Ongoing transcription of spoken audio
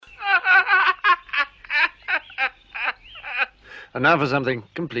And now for something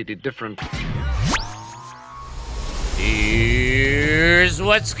completely different. Here's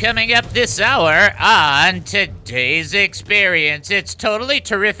what's coming up this hour on today's experience. It's totally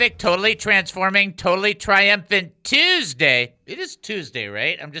terrific, totally transforming, totally triumphant Tuesday. It is Tuesday,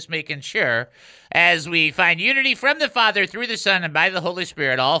 right? I'm just making sure. As we find unity from the Father through the Son and by the Holy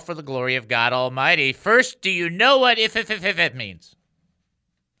Spirit, all for the glory of God Almighty. First, do you know what if means?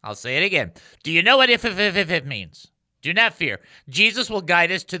 I'll say it again. Do you know what if means? Do not fear. Jesus will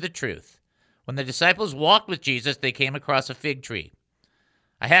guide us to the truth. When the disciples walked with Jesus, they came across a fig tree.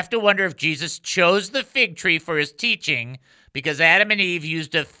 I have to wonder if Jesus chose the fig tree for his teaching because Adam and Eve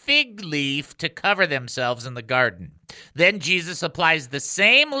used a fig leaf to cover themselves in the garden. Then Jesus applies the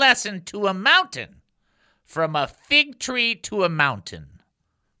same lesson to a mountain, from a fig tree to a mountain.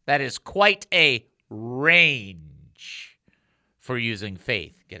 That is quite a range for using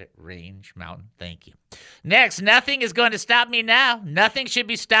faith. Get it? Range, mountain. Thank you. Next, nothing is going to stop me now. Nothing should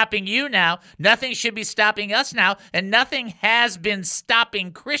be stopping you now. Nothing should be stopping us now. And nothing has been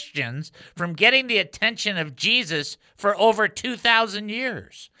stopping Christians from getting the attention of Jesus for over 2,000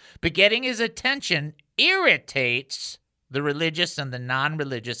 years. But getting his attention irritates the religious and the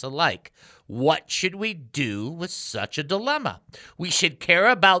non-religious alike. What should we do with such a dilemma? We should care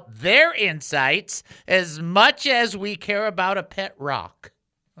about their insights as much as we care about a pet rock.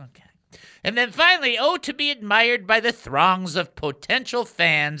 Okay. And then finally, to be admired by the throngs of potential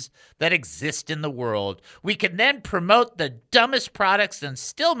fans that exist in the world. We can then promote the dumbest products and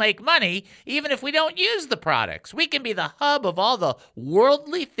still make money, even if we don't use the products. We can be the hub of all the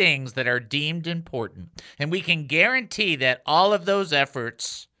worldly things that are deemed important. And we can guarantee that all of those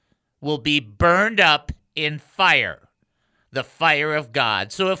efforts will be burned up in fire, the fire of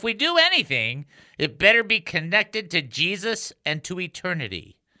God. So if we do anything, it better be connected to Jesus and to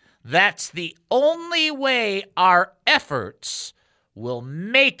eternity. That's the only way our efforts will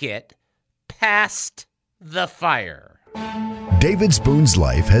make it past the fire. David Spoon's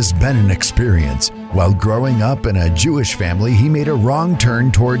life has been an experience. While growing up in a Jewish family, he made a wrong turn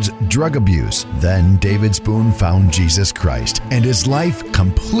towards drug abuse. Then David Spoon found Jesus Christ, and his life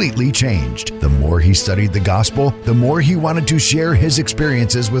completely changed. The more he studied the gospel, the more he wanted to share his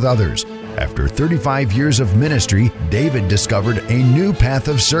experiences with others. After 35 years of ministry, David discovered a new path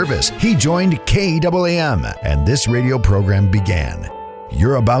of service. He joined KAAM, and this radio program began.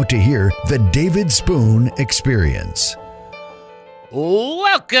 You're about to hear the David Spoon Experience.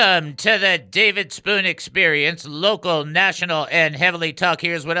 Welcome to the David Spoon Experience, local, national, and heavily talk.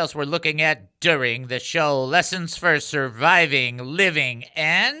 Here's what else we're looking at during the show. Lessons for surviving, living,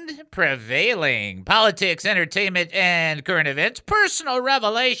 and prevailing. Politics, entertainment, and current events. Personal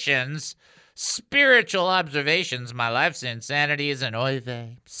revelations. Spiritual observations. My life's insanities and oy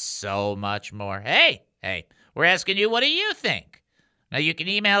vey. So much more. Hey, we're asking you, what do you think? Now, you can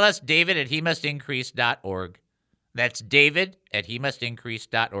email us, david@hemustincrease.org. That's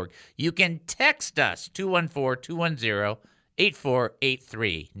david@hemustincrease.org. You can text us,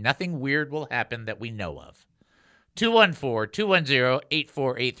 214-210-8483. Nothing weird will happen that we know of.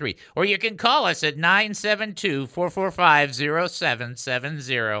 214-210-8483. Or you can call us at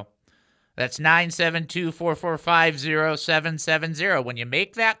 972-445-0770. That's 972-445-0770. When you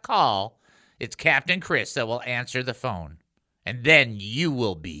make that call, it's Captain Chris that will answer the phone. And then you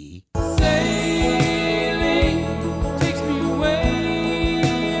will be sailing, takes me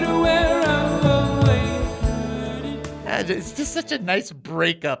away to where I'm away. It's just such a nice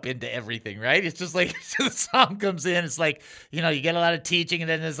breakup into everything, right? It's just like the song comes in, it's like, you get a lot of teaching, and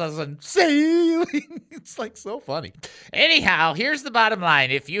then there's all of a sudden, sailing. It's like so funny. Anyhow, here's the bottom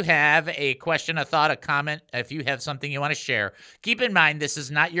line. If you have a question, a thought, a comment, if you have something you want to share, keep in mind this is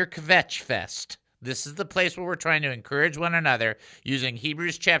not your kvetch fest. This is the place where we're trying to encourage one another using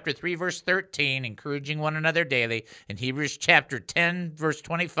Hebrews chapter 3, verse 13, encouraging one another daily, and Hebrews chapter 10, verse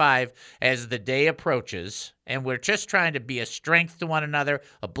 25, as the day approaches. And we're just trying to be a strength to one another,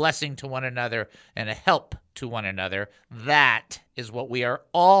 a blessing to one another, and a help to one another. That is what we are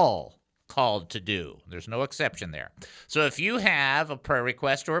all called to do. There's no exception there. So if you have a prayer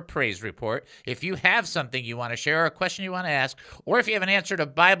request or a praise report, if you have something you want to share or a question you want to ask, or if you have an answer to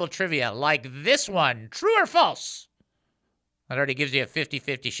Bible trivia like this one, true or false? That already gives you a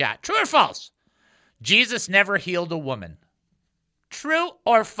 50-50 shot. True or false? Jesus never healed a woman. True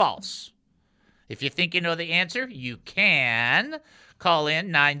or false? If you think you know the answer, you can Call in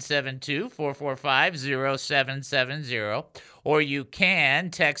 972-445-0770, or you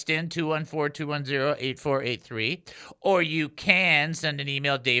can text in 214-210-8483, or you can send an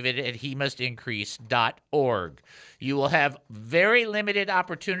email, david@hemustincrease.org. You will have very limited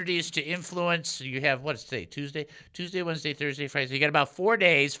opportunities to influence. You have, what's today, Tuesday, Wednesday, Thursday, Friday. So you got about 4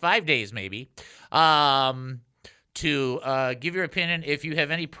 days, 5 days maybe, to give your opinion. If you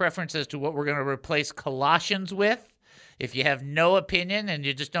have any preference as to what we're going to replace Colossians with, if you have no opinion and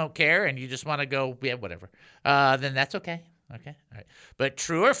you just don't care and you just want to go, yeah, whatever, then that's okay. Okay, all right. But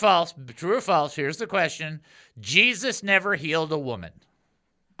true or false, here's the question. Jesus never healed a woman.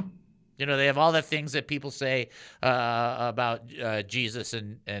 You know, they have all the things that people say about Jesus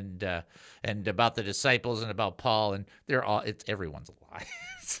and about the disciples and about Paul, and it's everyone's a lie.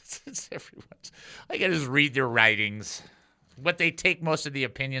 It's everyone's. I got to just read their writings. What they take most of the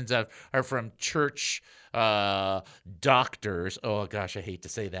opinions of are from church doctors. Oh, gosh, I hate to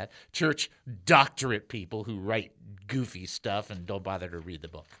say that. Church doctorate people who write goofy stuff and don't bother to read the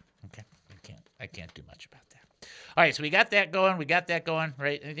book. Okay, I can't do much about that. All right, so we got that going.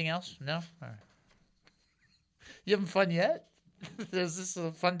 Right? Anything else? No? All right. You having fun yet? Is this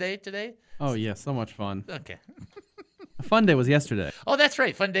a fun day today? Oh, yeah, so much fun. Okay. A fun day was yesterday. Oh, that's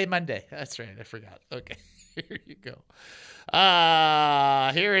right. Fun day Monday. That's right. I forgot. Okay. Here you go.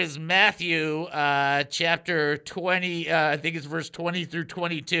 Here is Matthew chapter 20, I think it's verse 20 through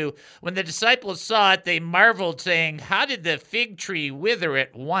 22. When the disciples saw it, they marveled, saying, "How did the fig tree wither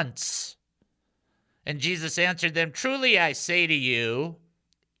at once?" And Jesus answered them, "Truly I say to you,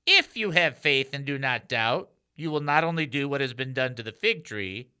 if you have faith and do not doubt, you will not only do what has been done to the fig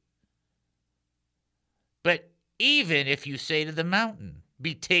tree, but even if you say to the mountain,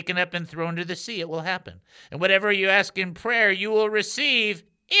 be taken up and thrown to the sea, it will happen. And whatever you ask in prayer, you will receive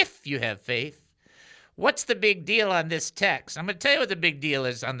if you have faith." What's the big deal on this text? I'm going to tell you what the big deal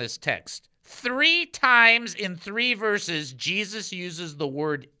is on this text. 3 times in 3 verses, Jesus uses the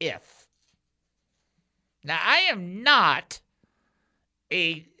word if. Now, I am not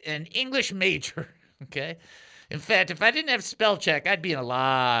an English major, okay? In fact, if I didn't have spell check, I'd be in a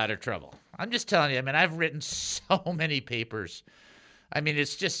lot of trouble. I'm just telling you, I mean, I've written so many papers. I mean,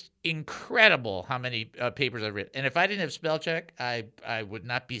 it's just incredible how many papers I've written. And if I didn't have spell check, I would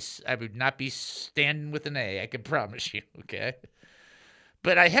not be standing with an A, I can promise you, okay?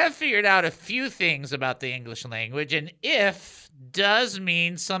 But I have figured out a few things about the English language, and if does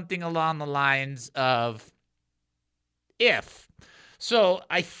mean something along the lines of if. So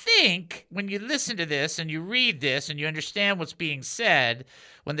I think when you listen to this and you read this and you understand what's being said,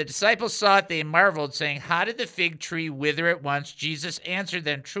 when the disciples saw it, they marveled, saying, "How did the fig tree wither at once?" Jesus answered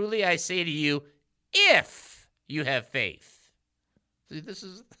them, "Truly I say to you, if you have faith." See, this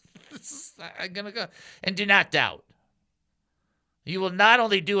is I'm going to go. "And do not doubt. You will not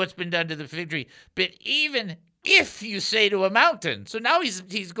only do what's been done to the fig tree, but even if you say to a mountain." So now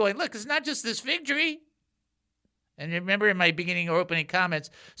he's going, look, it's not just this fig tree. And remember in my beginning or opening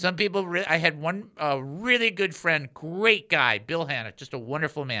comments, some people, I had one really good friend, great guy, Bill Hanna, just a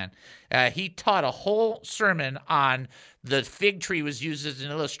wonderful man. He taught a whole sermon on the fig tree was used as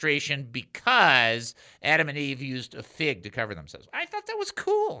an illustration because Adam and Eve used a fig to cover themselves. I thought that was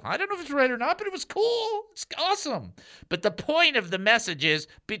cool. I don't know if it's right or not, but it was cool. It's awesome. But the point of the message is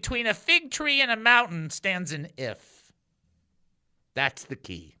between a fig tree and a mountain stands an if. That's the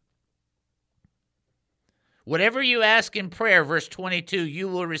key. Whatever you ask in prayer, verse 22, you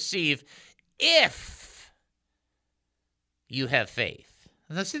will receive if you have faith.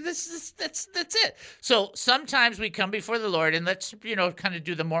 And see, that's it. So sometimes we come before the Lord, and let's kind of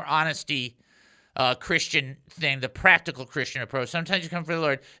do the more honesty Christian thing, the practical Christian approach. Sometimes you come before the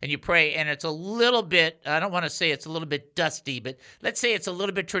Lord and you pray, and it's a little bit, I don't want to say it's a little bit dusty, but let's say it's a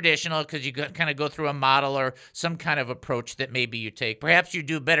little bit traditional because you kind of go through a model or some kind of approach that maybe you take. Perhaps you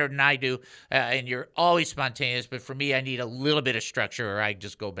do better than I do, and you're always spontaneous, but for me, I need a little bit of structure or I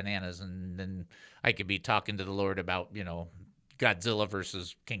just go bananas, and then I could be talking to the Lord about, Godzilla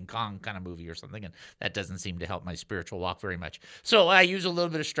versus King Kong kind of movie or something, and that doesn't seem to help my spiritual walk very much. So I use a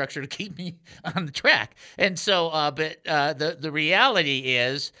little bit of structure to keep me on the track. And so, the reality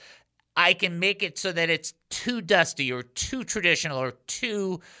is I can make it so that it's too dusty or too traditional or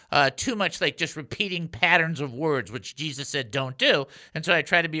too much like just repeating patterns of words, which Jesus said don't do. And so I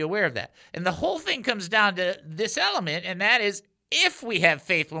try to be aware of that. And the whole thing comes down to this element, and that is if we have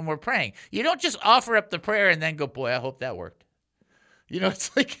faith when we're praying. You don't just offer up the prayer and then go, boy, I hope that worked.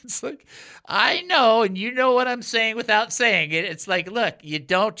 It's like, I know, and you know what I'm saying without saying it. It's like, look, you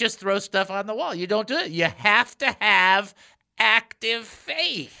don't just throw stuff on the wall. You don't do it. You have to have active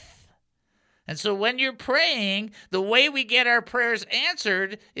faith. And so when you're praying, the way we get our prayers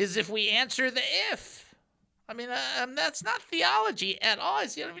answered is if we answer the if. I mean, that's not theology at all.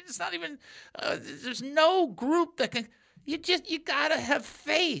 It's not even, there's no group that can, you got to have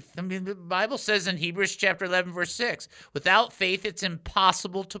faith. I mean, the Bible says in Hebrews chapter 11, verse 6, without faith, it's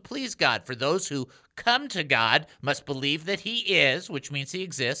impossible to please God. For those who come to God must believe that he is, which means he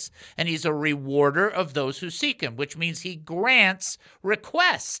exists, and he's a rewarder of those who seek him, which means he grants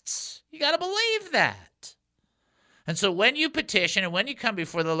requests. You got to believe that. And so when you petition and when you come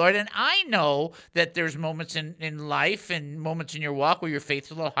before the Lord, and I know that there's moments in life and moments in your walk where your faith's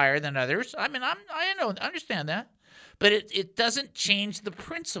a little higher than others. I mean, I understand that. But it doesn't change the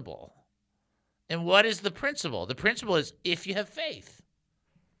principle. And what is the principle? The principle is if you have faith.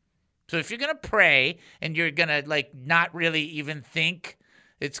 So if you're going to pray and you're going to not really even think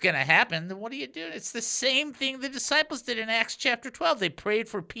it's going to happen, then what do you do? It's the same thing the disciples did in Acts chapter 12. They prayed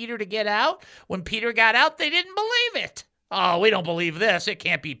for Peter to get out. When Peter got out, they didn't believe it. Oh, we don't believe this. It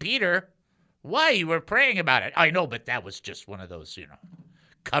can't be Peter. Why? You were praying about it. I know, but that was just one of those,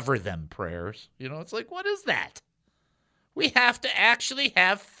 cover them prayers. It's like, what is that? We have to actually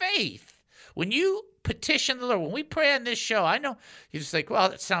have faith. When you petition the Lord, when we pray on this show, I know you're just like, well,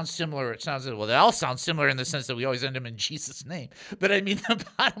 that sounds similar. Well, they all sound similar in the sense that we always end them in Jesus' name. But I mean, the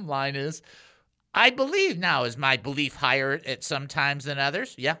bottom line is, I believe now. Is my belief higher at some times than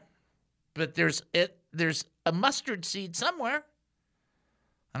others? Yeah. But there's a mustard seed somewhere.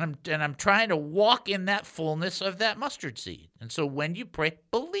 And I'm trying to walk in that fullness of that mustard seed. And so when you pray,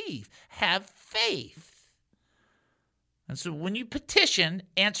 believe, have faith. And so when you petition,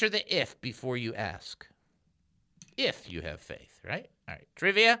 answer the if before you ask. If you have faith, right? All right,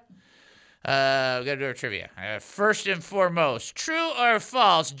 trivia. We got to do our trivia. First and foremost, true or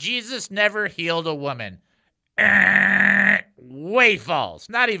false, Jesus never healed a woman. Way false.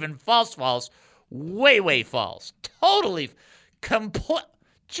 Not even false. Way false. Totally,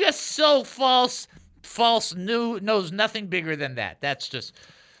 just so false. False knows nothing bigger than that. That's just,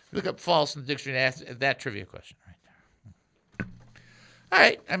 look up false in the dictionary and ask that trivia question. All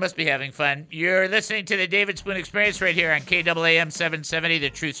right, I must be having fun. You're listening to the David Spoon Experience right here on KAAM 770, the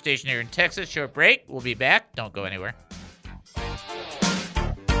truth station here in Texas. Short break. We'll be back. Don't go anywhere. Most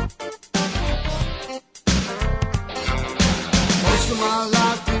of my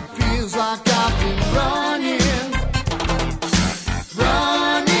life it feels like I've been running.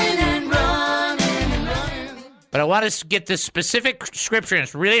 But I want to get this specific scripture, and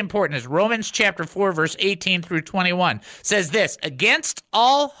it's really important. It's Romans chapter 4, verse 18 through 21. It says this, against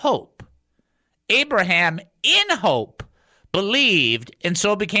all hope, Abraham in hope believed, and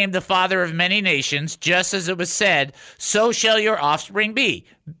so became the father of many nations, just as it was said, so shall your offspring be.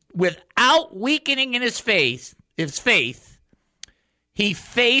 Without weakening in his faith, he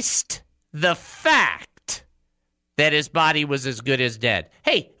faced the fact that his body was as good as dead.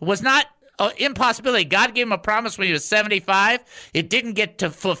 Hey, it was not impossibility. God gave him a promise when he was 75. It didn't get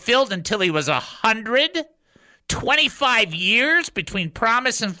fulfilled until he was 100. 25 years between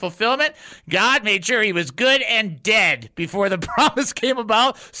promise and fulfillment. God made sure he was good and dead before the promise came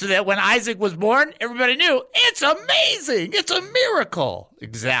about, so that when Isaac was born, everybody knew it's amazing. It's a miracle.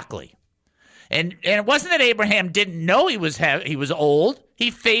 Exactly. And it wasn't that Abraham didn't know he was old.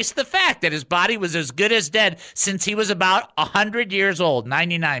 He faced the fact that his body was as good as dead since he was about 100 years old,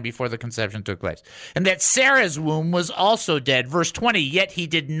 99 before the conception took place. And that Sarah's womb was also dead. Verse 20, yet he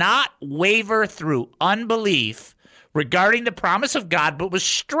did not waver through unbelief regarding the promise of God, but was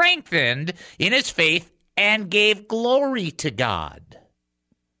strengthened in his faith and gave glory to God,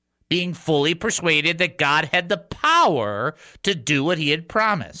 being fully persuaded that God had the power to do what he had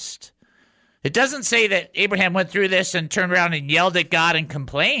promised. It doesn't say that Abraham went through this and turned around and yelled at God and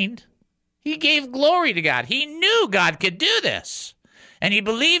complained. He gave glory to God. He knew God could do this. And he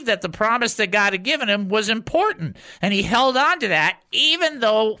believed that the promise that God had given him was important. And he held on to that, even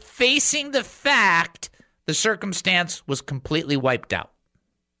though facing the fact the circumstance was completely wiped out.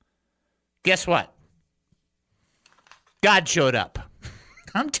 Guess what? God showed up.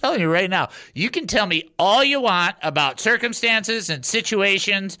 I'm telling you right now, you can tell me all you want about circumstances and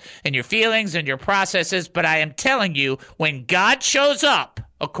situations and your feelings and your processes, but I am telling you, when God shows up,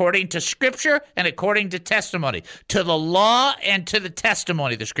 according to Scripture and according to testimony, to the law and to the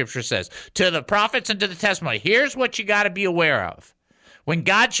testimony, the Scripture says, to the prophets and to the testimony, here's what you got to be aware of. When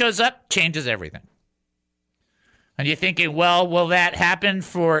God shows up, changes everything. And you're thinking, well, will that happen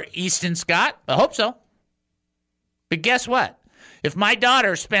for Easton Scott? I hope so. But guess what? If my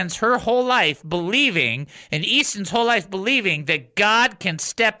daughter spends her whole life believing, and Easton's whole life believing, that God can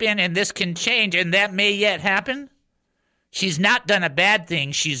step in and this can change and that may yet happen, She's not done a bad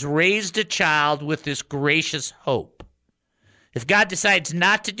thing. She's raised a child with this gracious hope. If God decides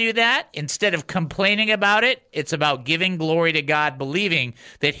not to do that, instead of complaining about it, it's about giving glory to God, believing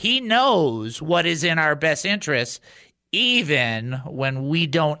that he knows what is in our best interests, even when we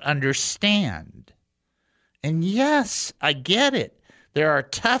don't understand. And yes, I get it. There are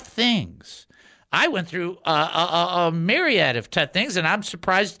tough things. I went through a myriad of tough things, and I'm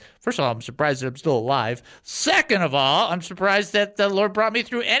surprised. First of all, I'm surprised that I'm still alive. Second of all, I'm surprised that the Lord brought me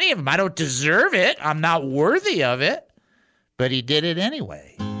through any of them. I don't deserve it. I'm not worthy of it. But he did it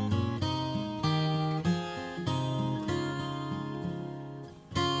anyway.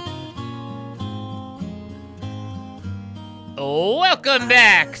 Welcome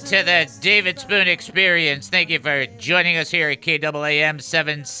back to the David Spoon Experience. Thank you for joining us here at KAAM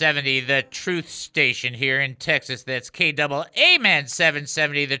 770, the Truth Station here in Texas. That's KAAM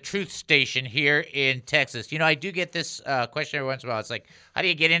 770, the Truth Station here in Texas. You know, I do get this question every once in a while. It's like, how do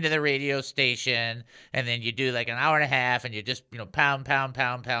you get into the radio station? And then you do like an hour and a half, and you just, pound, pound,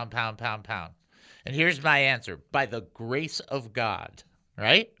 pound, pound, pound, pound, pound. And here's my answer. By the grace of God,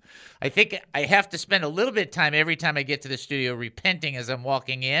 right? I think I have to spend a little bit of time every time I get to the studio repenting as I'm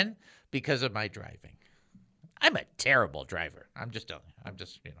walking in because of my driving. I'm a terrible driver. I'm the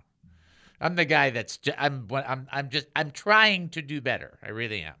guy I'm trying to do better. I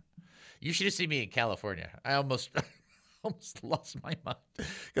really am. You should have seen me in California. I almost lost my mind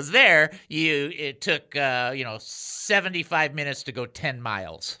because it took 75 minutes to go 10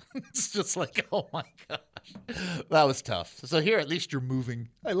 miles. It's just like, oh my gosh, that was tough. So here at least you're moving.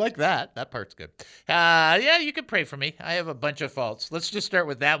 I like that. That part's good. Yeah, you can pray for me. I have a bunch of faults. Let's just start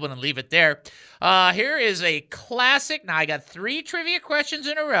with that one and leave it there. Here is a classic. Now I got 3 trivia questions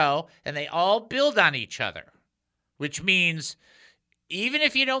in a row, and they all build on each other, which means even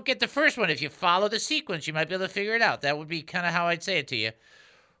if you don't get the first one, if you follow the sequence, you might be able to figure it out. That would be kind of how I'd say it to you.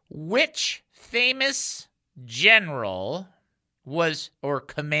 Which famous general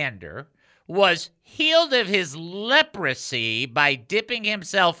commander was healed of his leprosy by dipping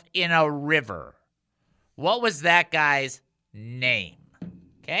himself in a river? What was that guy's name?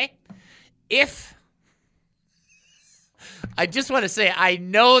 Okay? I just want to say, I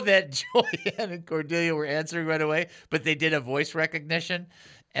know that Joanne and Cordelia were answering right away, but they did a voice recognition,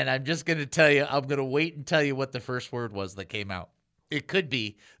 and I'm just going to tell you, I'm going to wait and tell you what the first word was that came out. It could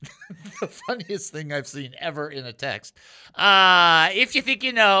be the funniest thing I've seen ever in a text. If you think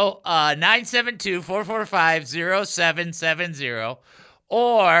you know, 972-445-0770,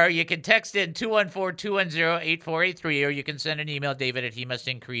 or you can text in 214-210-8483, or you can send an email,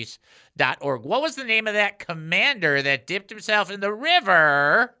 david@hemustincrease.org. What was the name of that commander that dipped himself in the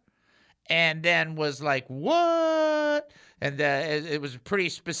river and then was like, what? And it was pretty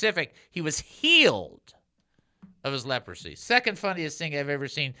specific. He was healed of his leprosy. Second funniest thing I've ever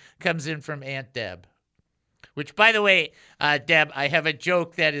seen comes in from Aunt Deb. Which, by the way, Deb, I have a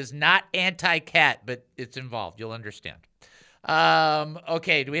joke that is not anti-cat, but it's involved. You'll understand.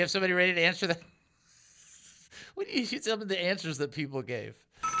 Okay, do we have somebody ready to answer that? What do you see some of the answers that people gave?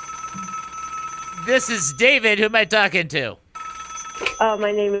 This is David. Who am I talking to?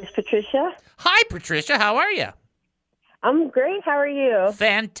 My name is Patricia. Hi, Patricia. How are you? I'm great. How are you?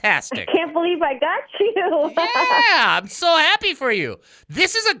 Fantastic. I can't believe I got you. Yeah, I'm so happy for you.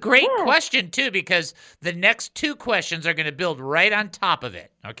 This is a great question, too, because the next 2 questions are going to build right on top of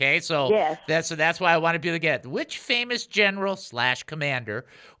it. Okay, so that's why I want to be able to get it. Which famous general/commander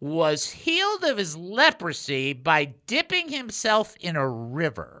was healed of his leprosy by dipping himself in a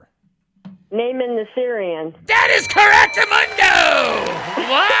river? Naaman the Syrian. That is correct,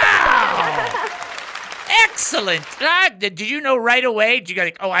 Wow! Excellent. Did you know right away? Did you go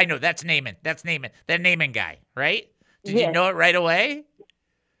like, oh, I know, that's Naaman. That's Naaman. That Naaman guy, right? Did you know it right away?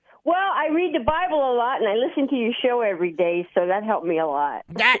 Well, I read the Bible a lot, and I listen to your show every day, so that helped me a lot.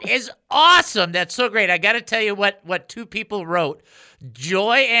 That is awesome. That's so great. I got to tell you what 2 people wrote.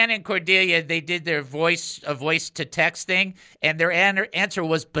 Joy Ann and Cordelia, they did their voice-to-text thing, and their answer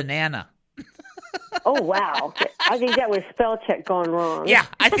was banana. Oh, wow. I think that was spell check gone wrong. Yeah,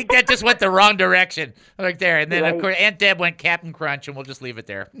 I think that just went the wrong direction right there. And then, of course, Aunt Deb went Captain Crunch, and we'll just leave it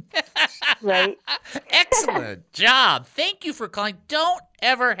there. Right. Excellent job. Thank you for calling. Don't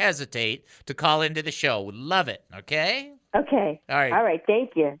ever hesitate to call into the show. We love it, okay? Okay. All right. All right,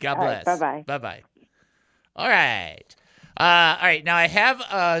 thank you. God All bless. Right, bye-bye. Bye-bye. All right. All right, now I have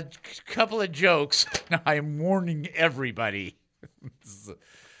a couple of jokes. Now I'm warning everybody.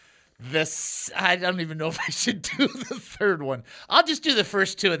 I don't even know if I should do the third one. I'll just do the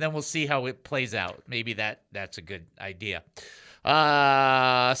first 2, and then we'll see how it plays out. Maybe that's a good idea.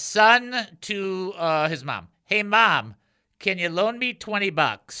 Son to his mom. Hey, Mom, can you loan me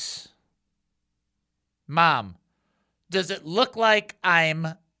 $20? Mom, does it look like I'm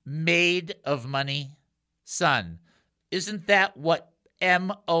made of money? Son, isn't that what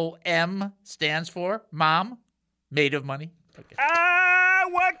MOM stands for? Mom, made of money? Okay.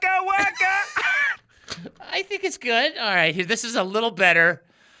 Waka waka. I think it's good. All right, here, this is a little better.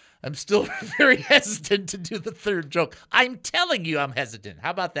 I'm still very hesitant to do the third joke. I'm telling you I'm hesitant. How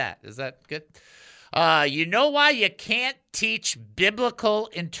about that? Is that good? You know why you can't teach biblical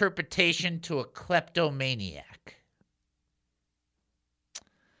interpretation to a kleptomaniac?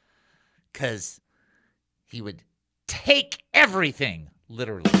 Because he would take everything,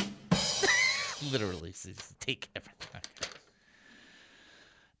 literally. Literally, take everything.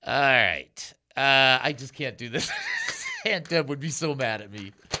 All right. I just can't do this. Aunt Deb would be so mad at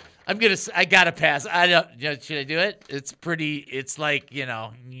me. I gotta pass. I don't, should I do it? It's like,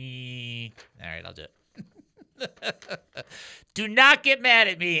 all right, I'll do it. Do not get mad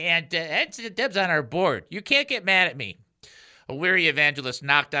at me, Aunt Deb's on our board. You can't get mad at me. A weary evangelist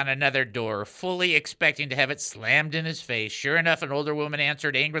knocked on another door, fully expecting to have it slammed in his face. Sure enough, an older woman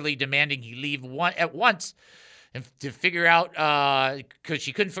answered, angrily demanding he leave at once and to figure out, because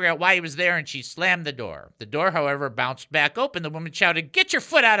she couldn't figure out why he was there, and she slammed the door. The door, however, bounced back open. The woman shouted, "Get your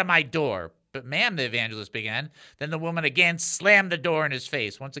foot out of my door." "But ma'am," the evangelist began. Then the woman again slammed the door in his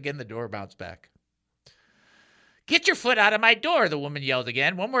face. Once again, the door bounced back. "Get your foot out of my door," the woman yelled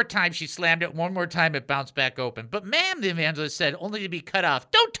again. One more time, she slammed it. One more time, it bounced back open. "But ma'am," the evangelist said, only to be cut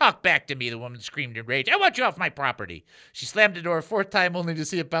off. "Don't talk back to me," the woman screamed in rage. "I want you off my property." She slammed the door a fourth time, only to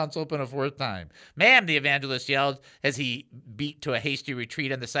see it bounce open a fourth time. "Ma'am," the evangelist yelled as he beat to a hasty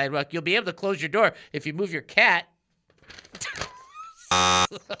retreat on the sidewalk, "you'll be able to close your door if you move your cat." Come on.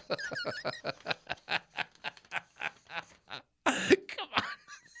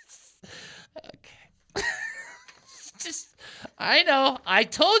 Okay. I know. I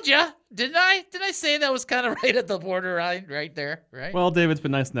told you. Didn't I? Did I say that was kind of right at the borderline right there, right? Well, David, it's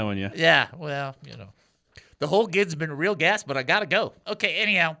been nice knowing you. Yeah, well, the whole gig's been real gas, but I gotta go. Okay,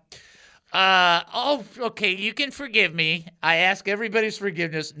 anyhow. Okay, you can forgive me. I ask everybody's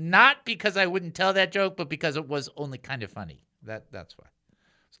forgiveness, not because I wouldn't tell that joke, but because it was only kind of funny. That's why.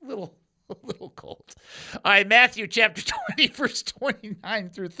 It's a little cold. All right, Matthew chapter 20, verse 29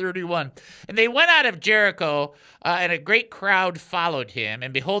 through 31. "And they went out of Jericho, and a great crowd followed him.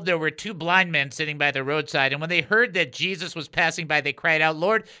 And behold, there were two blind men sitting by the roadside. And when they heard that Jesus was passing by, they cried out,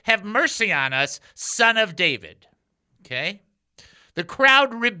 'Lord, have mercy on us, Son of David.'" Okay? "The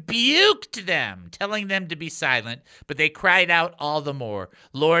crowd rebuked them, telling them to be silent, but they cried out all the more,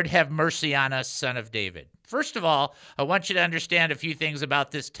 'Lord, have mercy on us, Son of David.'" First of all, I want you to understand a few things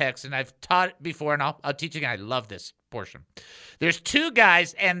about this text, and I've taught it before, and I'll teach again. I love this portion. There's two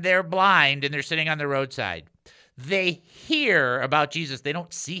guys, and they're blind, and they're sitting on the roadside. They hear about Jesus. They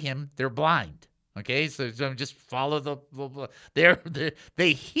don't see him. They're blind. Okay, so just follow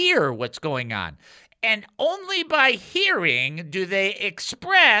they hear what's going on. And only by hearing do they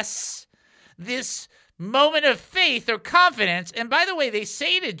express this moment of faith or confidence. And by the way, they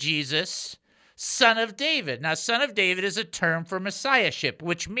say to Jesus, "Son of David." Now, Son of David is a term for messiahship,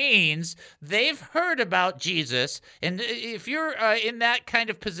 which means they've heard about Jesus. And if you're in that kind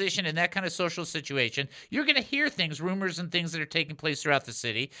of position, in that kind of social situation, you're going to hear things, rumors and things that are taking place throughout the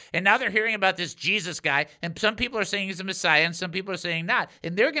city. And now they're hearing about this Jesus guy. And some people are saying he's a Messiah, and some people are saying not.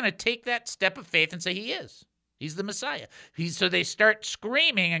 And they're going to take that step of faith and say he is. He's the Messiah. So they start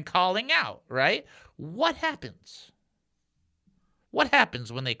screaming and calling out, right? What happens? What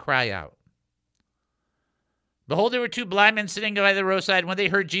happens when they cry out? "Behold, there were two blind men sitting by the roadside. When they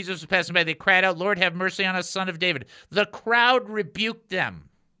heard Jesus was passing by, they cried out, 'Lord, have mercy on us, Son of David.' The crowd rebuked them."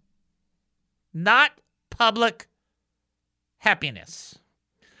 Not public happiness.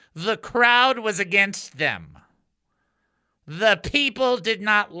 The crowd was against them. The people did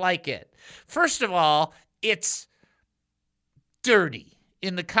not like it. First of all, it's dirty.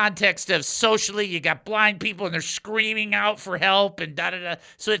 In the context of socially, you got blind people and they're screaming out for help and da-da-da.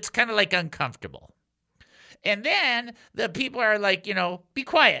 So it's kind of like uncomfortable. And then the people are like, be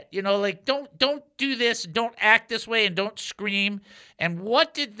quiet, like don't do this, don't act this way, and don't scream. And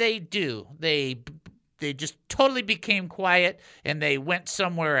what did they do? They just totally became quiet and they went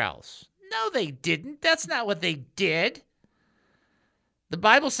somewhere else. No, they didn't. That's not what they did. The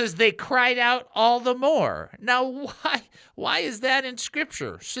Bible says they cried out all the more. Now, why is that in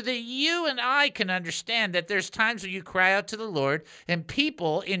Scripture? So that you and I can understand that there's times when you cry out to the Lord, and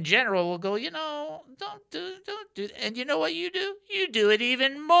people in general will go, don't do. And you know what you do? You do it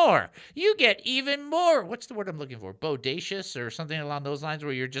even more. You get even more. What's the word I'm looking for? Bodacious or something along those lines,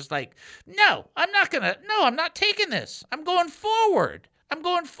 where you're just like, no, I'm not taking this. I'm going forward.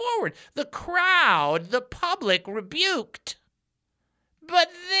 The crowd, the public rebuked. But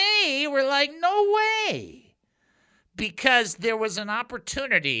they were like, no way. Because there was an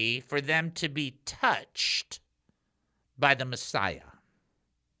opportunity for them to be touched by the Messiah.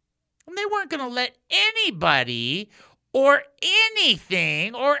 And they weren't going to let anybody or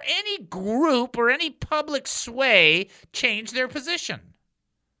anything or any group or any public sway change their position.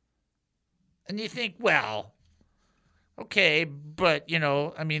 And you think, well, okay, but,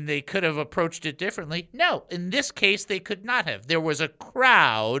 they could have approached it differently. No, in this case, they could not have. There was a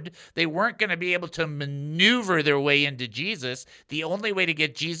crowd. They weren't going to be able to maneuver their way into Jesus. The only way to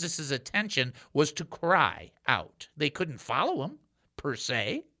get Jesus' attention was to cry out. They couldn't follow him, per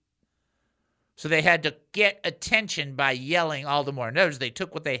se. So they had to get attention by yelling all the more. Notice they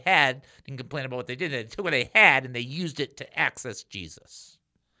took what they had, didn't complain about what they did. They took what they had and they used it to access Jesus.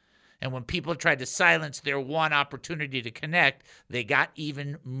 And when people tried to silence their one opportunity to connect, they got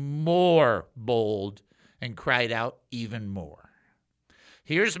even more bold and cried out even more.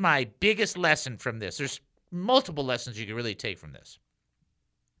 Here's my biggest lesson from this. There's multiple lessons you can really take from this.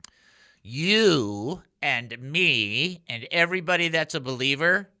 You and me and everybody that's a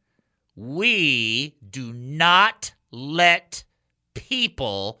believer, we do not let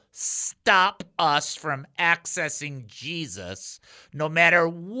people stop us from accessing Jesus, no matter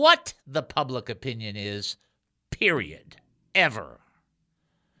what the public opinion is, period, ever.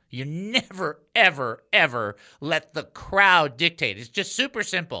 You never, ever, ever let the crowd dictate. It's just super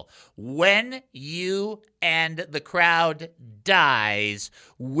simple. When you and the crowd dies,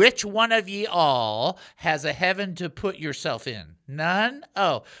 which one of ye all has a heaven to put yourself in? None?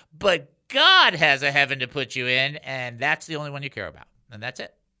 Oh, but God has a heaven to put you in, and that's the only one you care about. And that's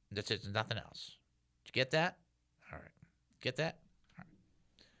it. That's it. There's nothing else. Did you get that? All right. Get that? All right.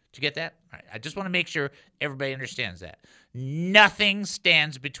 Did you get that? All right. I just want to make sure everybody understands that. Nothing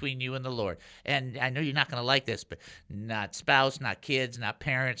stands between you and the Lord. And I know you're not going to like this, but not spouse, not kids, not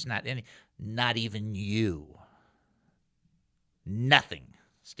parents, not even you. Nothing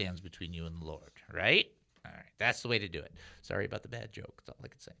stands between you and the Lord, right? All right, that's the way to do it. Sorry about the bad joke. That's all I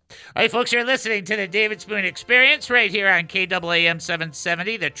can say. All right, folks, you're listening to the David Spoon Experience right here on KAAM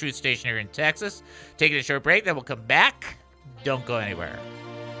 770, the truth station here in Texas. Taking a short break, then we'll come back. Don't go anywhere.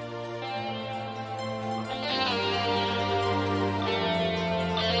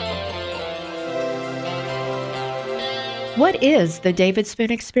 What is the David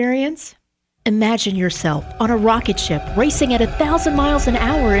Spoon Experience? Imagine yourself on a rocket ship racing at 1,000 miles an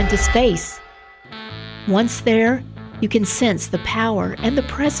hour into space. Once there, you can sense the power and the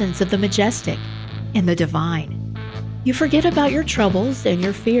presence of the majestic and the divine. You forget about your troubles and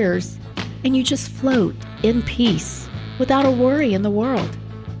your fears, and you just float in peace without a worry in the world.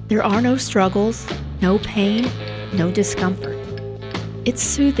 There are no struggles, no pain, no discomfort. It's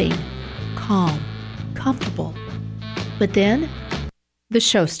soothing, calm, comfortable. But then, the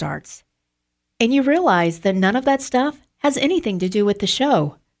show starts. And you realize that none of that stuff has anything to do with the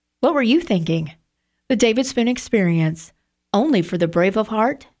show. What were you thinking? The David Spoon Experience, only for the brave of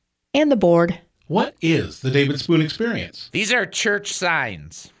heart and the bored. What is the David Spoon Experience? These are church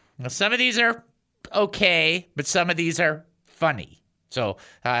signs. Now, some of these are okay, but some of these are funny. So,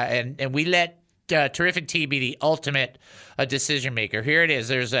 and we let Terrific T be the ultimate decision maker. Here it is.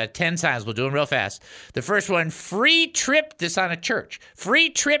 There's 10 signs. We'll do them real fast. The first one, free trip. This on a church. Free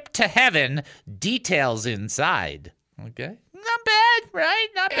trip to heaven. Details inside. Okay. Not bad, right?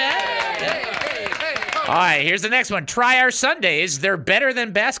 Not bad. Hey. All right, here's the next one. Try our Sundays. They're better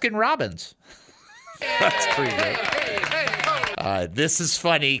than Baskin Robbins. That's pretty good. This is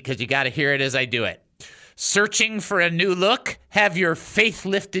funny because you got to hear it as I do it. Searching for a new look? Have your faith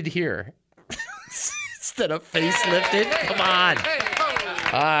lifted here. Instead of face lifted? Come on.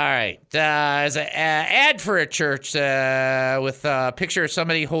 All right. There's an ad for a church with a picture of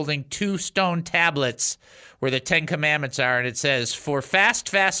somebody holding 2 stone tablets where the 10 Commandments are, and it says, for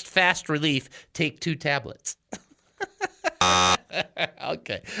fast relief, take 2 tablets.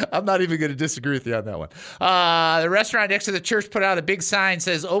 Okay. I'm not even going to disagree with you on that one. The restaurant next to the church put out a big sign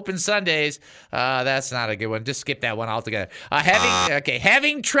says open Sundays. That's not a good one. Just skip that one altogether.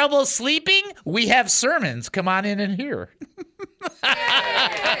 Having trouble sleeping? We have sermons. Come on in and hear.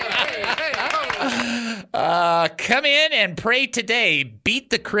 Come in and pray today.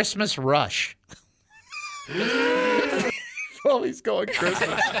 Beat the Christmas rush. Oh, he's going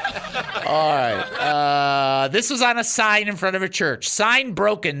Christmas. All right. This was on a sign in front of a church. Sign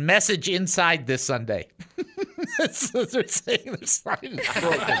broken. Message inside this Sunday. So they're saying the sign is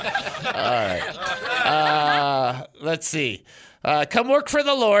broken. All right. Let's see. Come work for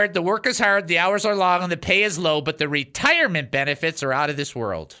the Lord. The work is hard, the hours are long, and the pay is low, but the retirement benefits are out of this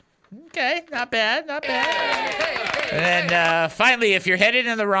world. Okay, not bad, not bad. And then finally, if you're headed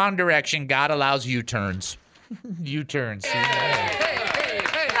in the wrong direction, God allows U-turns. U-turns.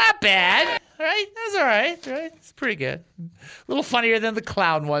 Not bad, right? That's all right, right? It's pretty good. A little funnier than the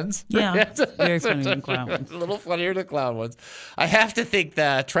clown ones. Yeah, very funny than clown ones. A little funnier than clown ones. I have to think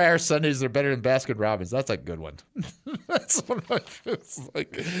that Try Our Sundays are better than Baskin Robbins. That's a good one. That's one of my, it's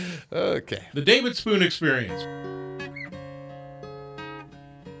like, okay. The David Spoon Experience.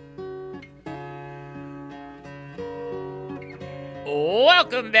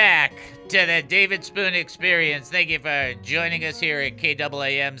 Welcome back to the David Spoon Experience. Thank you for joining us here at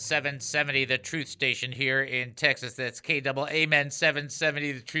KAAM 770, the truth station here in Texas. That's KAAM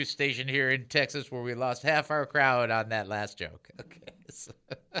 770, the truth station here in Texas, where we lost half our crowd on that last joke. Okay. So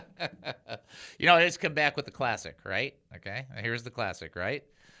let's come back with the classic, right? Okay. Here's the classic, right?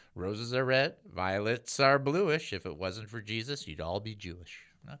 Roses are red, violets are bluish. If it wasn't for Jesus, you'd all be Jewish.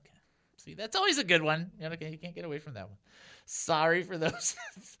 Okay. See, that's always a good one. Okay, you can't get away from that one. Sorry for those.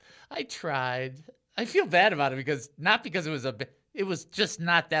 I tried. I feel bad about it because it was just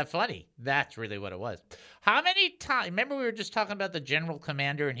not that funny. That's really what it was. How many times? Remember we were just talking about the general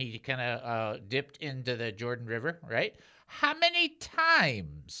commander and he kind of dipped into the Jordan River, right? How many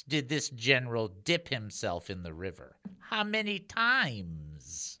times did this general dip himself in the river? How many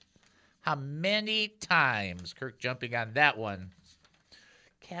times? How many times? Kirk jumping on that one.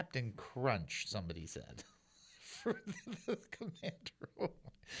 Captain Crunch, somebody said. For the commander.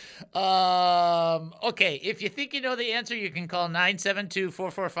 Okay, if you think you know the answer, you can call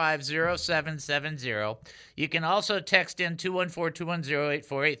 972-445-0770. You can also text in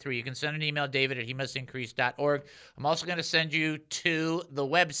 214-210-8483. You can send an email, david@hemustincrease.org. I'm also going to send you to the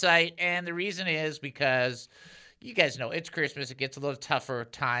website, and the reason is because you guys know it's Christmas. It gets a little tougher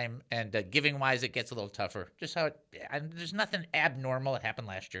time, and giving-wise, it gets a little tougher. Just how there's nothing abnormal. It happened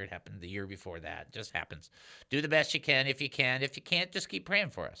last year. It happened the year before that. It just happens. Do the best you can if you can. If you can't, just keep praying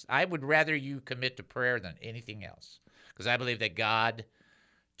for us. I would rather you commit to prayer than anything else because I believe that God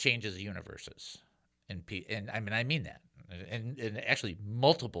changes universes. And I mean that. And actually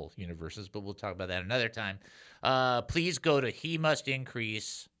multiple universes, but we'll talk about that another time. Please go to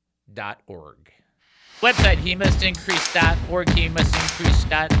hemustincrease.org. Website, hemustincrease.org,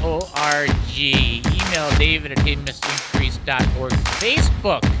 hemustincrease.org. Email david@hemustincrease.org.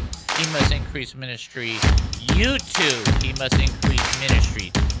 Facebook, He Must Increase Ministry. YouTube, He Must Increase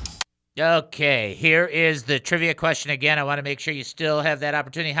Ministry. Okay, here is the trivia question again. I want to make sure you still have that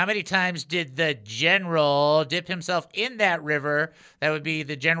opportunity. How many times did the general dip himself in that river? That would be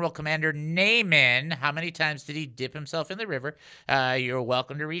the general commander Naaman. How many times did he dip himself in the river? You're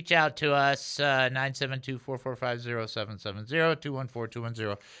welcome to reach out to us, 972-445-0770,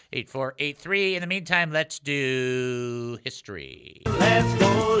 214-210-8483. In the meantime, let's do history. Let's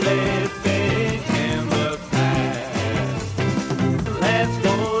go living in the past. Let's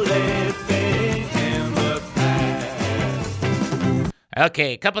go living in the past.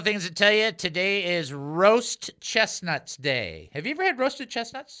 Okay, a couple things to tell you. Today is Roast Chestnuts Day. Have you ever had roasted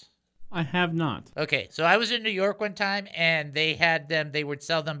chestnuts? I have not. Okay, so I was in New York one time, and they had them. They would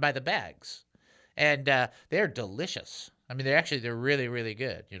sell them by the bags, and they're delicious. I mean, they're really, really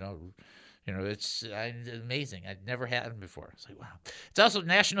good. It's amazing. I'd never had them before. It's like, wow. It's also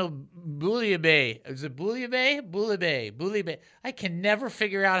National Bouillabaisse. Is it Bouillabaisse? Bouillabaisse. I can never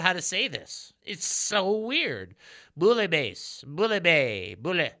figure out how to say this. It's so weird. Bouillabaisse.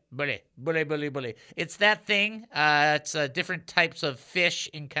 Bouillabaisse. It's that thing. It's different types of fish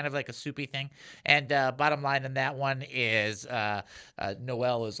in kind of like a soupy thing. And bottom line in that one is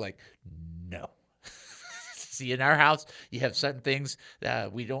Noelle is like, no. See, in our house, you have certain things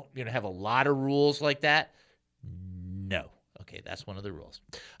we don't, have a lot of rules like that. No. Okay, that's one of the rules.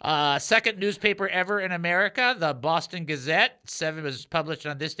 Second newspaper ever in America, the Boston Gazette. Was published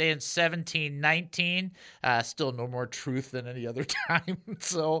on this day in 1719. Still no more truth than any other time.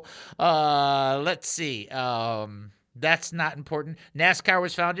 So let's see. That's not important. NASCAR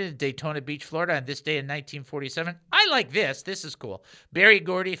was founded in Daytona Beach, Florida on this day in 1947. I like this. This is cool. Berry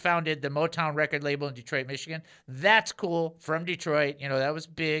Gordy founded the Motown record label in Detroit, Michigan. That's cool. From Detroit. That was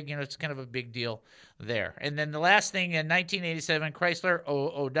big. It's kind of a big deal there. And then the last thing, in 1987, Chrysler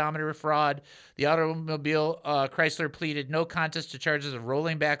odometer fraud. The automobile Chrysler pleaded no contest to charges of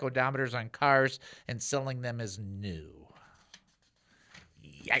rolling back odometers on cars and selling them as new.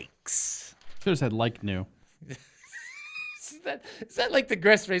 Yikes. Should have said like new. Is that like the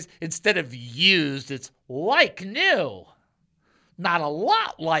Gress phrase? Instead of used, it's like new. Not a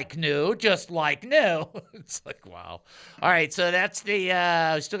lot like new, just like new. It's like, wow. All right, so that's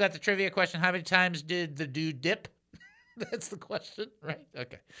the, we still got the trivia question. How many times did the dude dip? That's the question, right?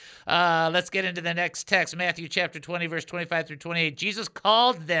 Okay. Let's get into the next text. Matthew chapter 20, verse 25 through 28. Jesus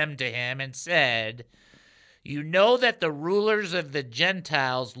called them to him and said, "You know that the rulers of the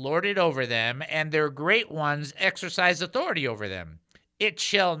Gentiles lord it over them, and their great ones exercise authority over them. It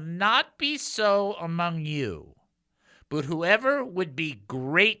shall not be so among you, but whoever would be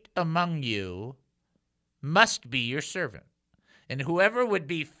great among you must be your servant, and whoever would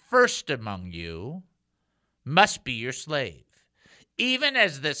be first among you must be your slave. Even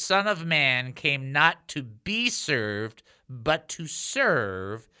as the Son of Man came not to be served, but to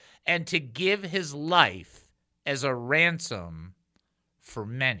serve, and to give his life as a ransom for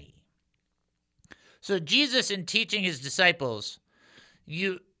many." So Jesus, in teaching his disciples,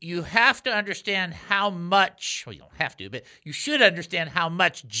 you have to understand how much, well, you don't have to, but you should understand how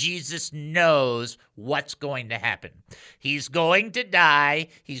much Jesus knows what's going to happen. He's going to die.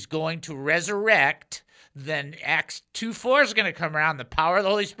 He's going to resurrect. Then Acts 2:4 is going to come around. The power of the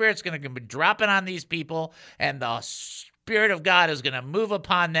Holy Spirit is going to be dropping on these people, and the Spirit of God is going to move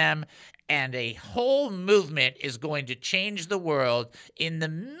upon them, and a whole movement is going to change the world in the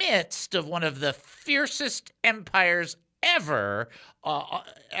midst of one of the fiercest empires ever,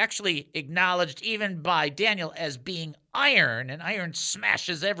 actually acknowledged even by Daniel as being iron, and iron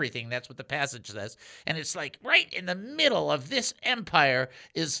smashes everything. That's what the passage says. And it's like right in the middle of this empire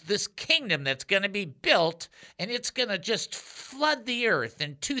is this kingdom that's going to be built, and it's going to just flood the earth.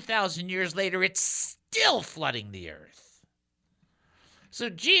 And 2,000 years later, it's still flooding the earth. So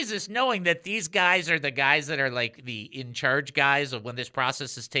Jesus, knowing that these guys are the guys that are like the in-charge guys of when this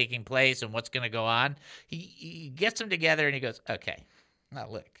process is taking place and what's going to go on, he gets them together and he goes, okay, now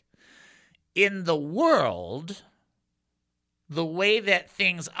look, in the world, the way that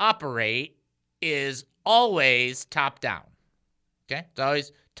things operate is always top-down, okay? It's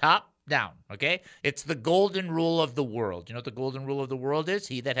always top-down, okay? It's the golden rule of the world. You know what the golden rule of the world is?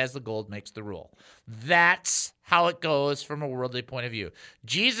 He that has the gold makes the rule. That's how it goes from a worldly point of view.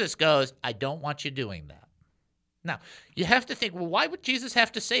 Jesus goes, I don't want you doing that. Now, you have to think, well, why would Jesus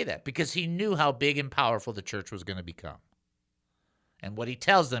have to say that? Because he knew how big and powerful the church was going to become. And what he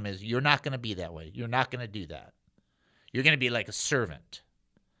tells them is, you're not going to be that way. You're not going to do that. You're going to be like a servant.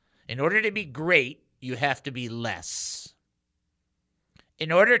 In order to be great, you have to be less.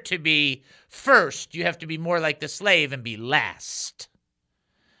 In order to be first, you have to be more like the slave and be last.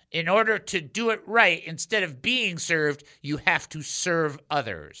 In order to do it right, instead of being served, you have to serve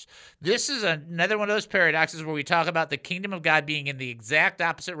others. This is another one of those paradoxes where we talk about the kingdom of God being in the exact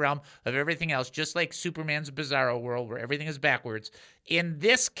opposite realm of everything else, just like Superman's bizarro world where everything is backwards. In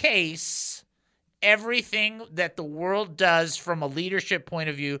this case, everything that the world does from a leadership point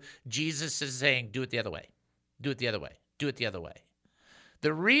of view, Jesus is saying, do it the other way. Do it the other way. Do it the other way.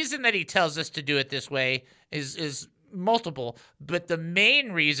 The reason that he tells us to do it this way is multiple, but the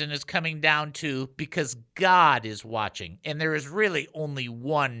main reason is coming down to because God is watching, and there is really only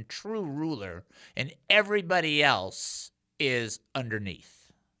one true ruler, and everybody else is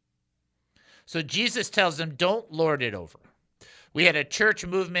underneath. So Jesus tells them, don't lord it over. We had a church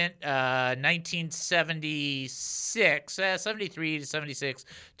movement, 1976, 73 to 76,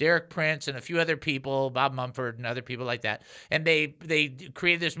 Derek Prince and a few other people, Bob Mumford and other people like that. And they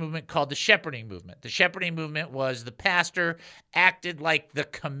created this movement called the shepherding movement. The shepherding movement was the pastor acted like the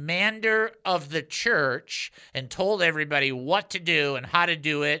commander of the church and told everybody what to do and how to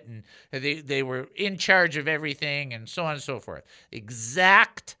do it. And they were in charge of everything and so on and so forth.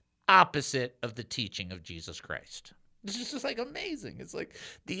 Exact opposite of the teaching of Jesus Christ. This is just like amazing. It's like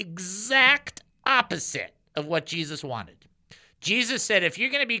the exact opposite of what Jesus wanted. Jesus said, if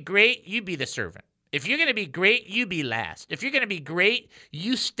you're going to be great, you be the servant. If you're going to be great, you be last. If you're going to be great,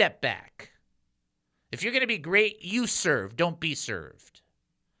 you step back. If you're going to be great, you serve. Don't be served.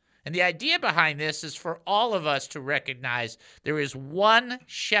 And the idea behind this is for all of us to recognize there is one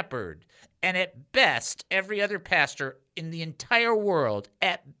shepherd, and at best, every other pastor in the entire world,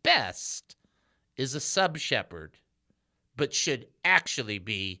 at best, is a sub-shepherd, but should actually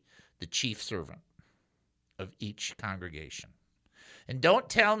be the chief servant of each congregation. And don't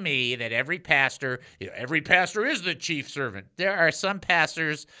tell me that every pastor is the chief servant. There are some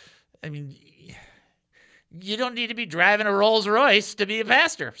pastors, I mean, You don't need to be driving a Rolls Royce to be a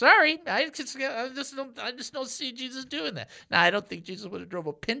pastor. Sorry, I just don't see Jesus doing that. Now, I don't think Jesus would have drove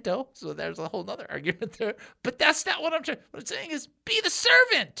a Pinto, so there's a whole other argument there. But that's not what I'm trying. What I'm saying is, be the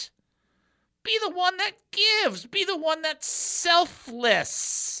servant, be the one that gives, be the one that's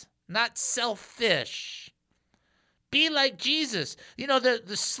selfless, not selfish. Be like Jesus. You know,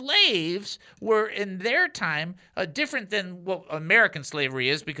 the slaves were in their time different than what American slavery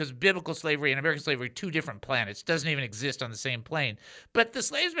is, because biblical slavery and American slavery are two different planets. Doesn't even exist on the same plane. But the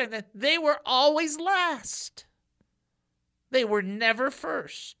slaves back then, they were always last. They were never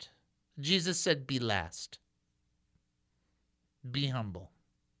first. Jesus said, be last. Be humble.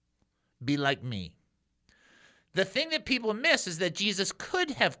 Be like me. The thing that people miss is that Jesus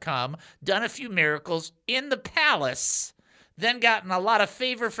could have come, done a few miracles in the palace, then gotten a lot of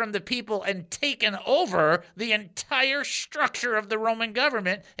favor from the people and taken over the entire structure of the Roman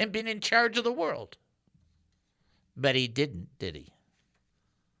government and been in charge of the world. But he didn't, did he?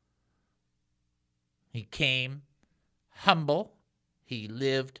 He came humble. He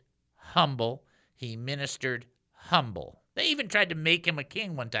lived humble. He ministered humble. They even tried to make him a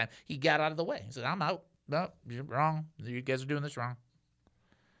king one time. He got out of the way. He said, I'm out. No, you're wrong. You guys are doing this wrong.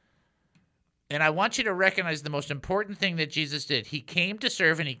 And I want you to recognize the most important thing that Jesus did. He came to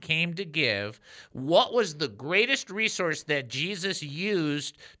serve and he came to give. What was the greatest resource that Jesus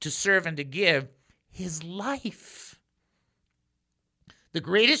used to serve and to give? His life. The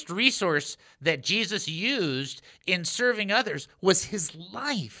greatest resource that Jesus used in serving others was his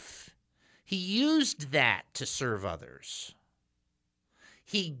life. He used that to serve others.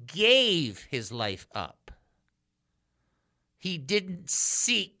 He gave his life up. He didn't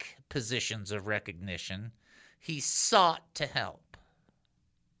seek positions of recognition. He sought to help.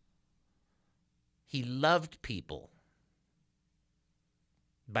 He loved people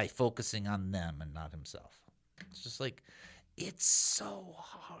by focusing on them and not himself. It's just like, it's so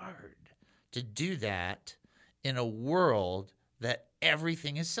hard to do that in a world that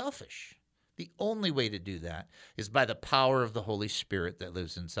everything is selfish. The only way to do that is by the power of the Holy Spirit that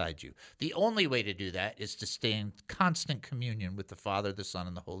lives inside you. The only way to do that is to stay in constant communion with the Father, the Son,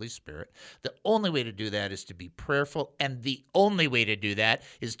 and the Holy Spirit. The only way to do that is to be prayerful, and the only way to do that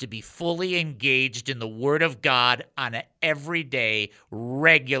is to be fully engaged in the Word of God on an everyday,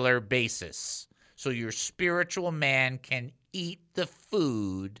 regular basis, so your spiritual man can eat the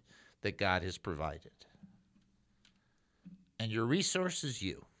food that God has provided. And your resource is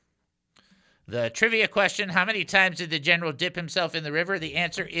you. The trivia question, how many times did the general dip himself in the river? The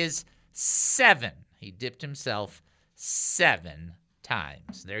answer is 7. He dipped himself 7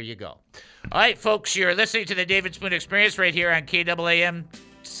 times. There you go. All right, folks, you're listening to the David Spoon Experience right here on KAAM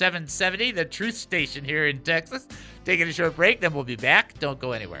 770, the truth station here in Texas. Taking a short break, then we'll be back. Don't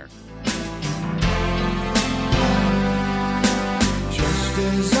go anywhere. Just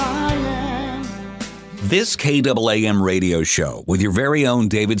as I am. This KAAM radio show with your very own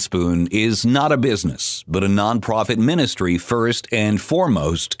David Spoon is not a business, but a nonprofit ministry first and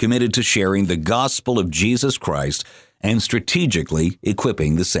foremost committed to sharing the gospel of Jesus Christ and strategically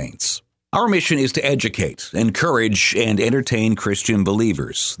equipping the saints. Our mission is to educate, encourage, and entertain Christian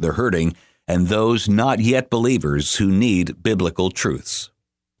believers, the hurting, and those not yet believers who need biblical truths.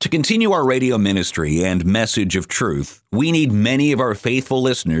 To continue our radio ministry and message of truth, we need many of our faithful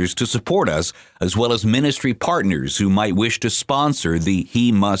listeners to support us, as well as ministry partners who might wish to sponsor the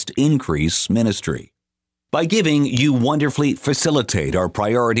He Must Increase ministry. By giving, you wonderfully facilitate our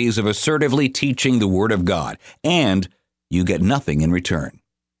priorities of assertively teaching the Word of God, and you get nothing in return.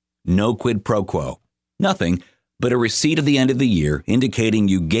 No quid pro quo. Nothing but a receipt at the end of the year indicating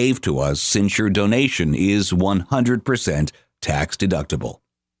you gave to us, since your donation is 100% tax deductible.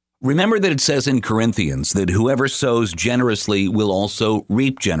 Remember that it says in Corinthians that whoever sows generously will also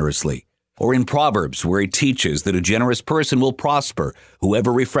reap generously. Or in Proverbs, where it teaches that a generous person will prosper.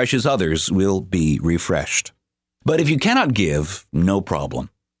 Whoever refreshes others will be refreshed. But if you cannot give, no problem.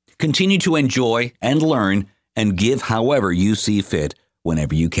 Continue to enjoy and learn and give however you see fit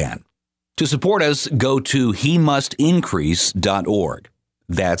whenever you can. To support us, go to hemustincrease.org.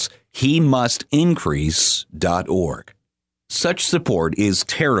 That's hemustincrease.org. Such support is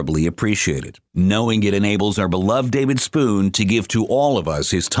terribly appreciated, knowing it enables our beloved David Spoon to give to all of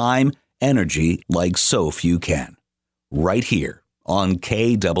us his time, energy, like so few can. Right here on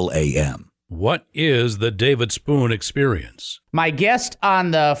KAAM. What is the David Spoon Experience? My guest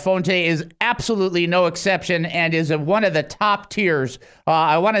on the phone today is absolutely no exception and is one of the top tiers.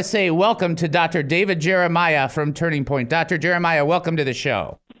 I want to say welcome to Dr. David Jeremiah from Turning Point. Dr. Jeremiah, welcome to the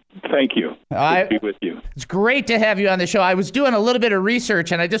show. Thank you. Good to be with you. It's great to have you on the show. I was doing a little bit of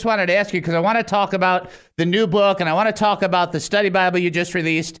research, and I just wanted to ask you because I want to talk about the new book, and I want to talk about the study Bible you just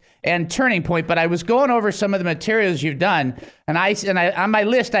released and Turning Point. But I was going over some of the materials you've done, and I on my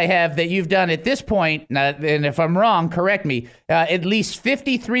list I have that you've done at this point, and if I'm wrong, correct me, at least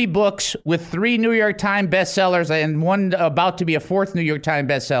 53 books with 3 New York Times bestsellers and one about to be a 4th New York Times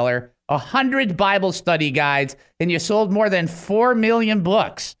bestseller, 100 Bible study guides, and you sold more than 4 million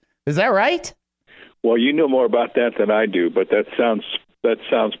books. Is that right? Well, you know more about that than I do, but that sounds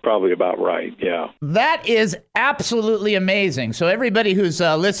probably about right. Yeah. That is absolutely amazing. So everybody who's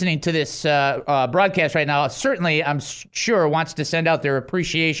listening to this broadcast right now, certainly, I'm sure, wants to send out their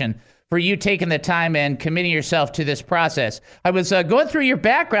appreciation for you taking the time and committing yourself to this process. I was going through your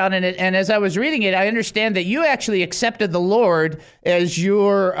background, and as I was reading it, I understand that you actually accepted the Lord as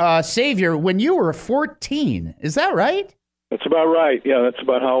your Savior when you were 14. Is that right? That's about right. Yeah, that's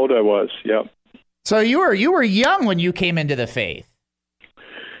about how old I was. Yeah. So you were young when you came into the faith.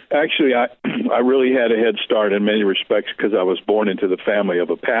 Actually, I really had a head start in many respects because I was born into the family of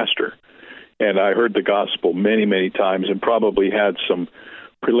a pastor, and I heard the gospel many, many times and probably had some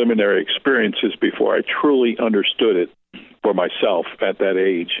preliminary experiences before I truly understood it for myself at that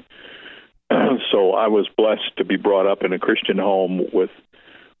age. So I was blessed to be brought up in a Christian home with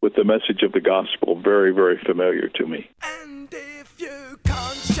the message of the gospel very, very familiar to me. And if you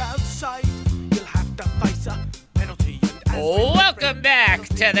can't shout sight, you'll have to face a penalty. Welcome back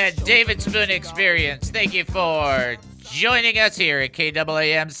to the David Spoon Experience. Thank you for joining us here at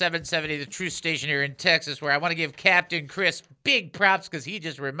KAAM 770, the True Station here in Texas, where I want to give Captain Chris big props because he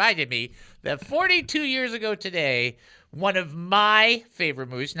just reminded me that 42 years ago today, one of my favorite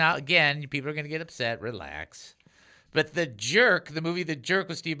movies, now again, people are going to get upset, relax, but The Jerk, the movie The Jerk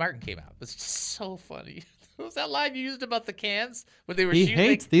with Steve Martin came out. It's just so funny. What was that line you used about the cans? When they were he shooting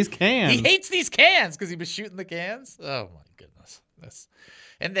hates these cans. He hates these cans because he was shooting the cans. Oh, my goodness.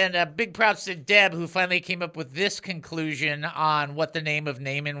 And then big props to Deb, who finally came up with this conclusion on what the name of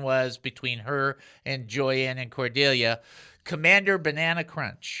Naaman was between her and Joyanne and Cordelia. Commander Banana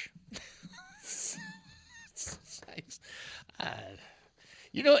Crunch.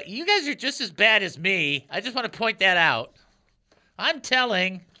 You know, you guys are just as bad as me. I just want to point that out. I'm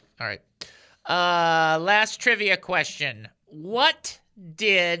telling. All right. Last trivia question. What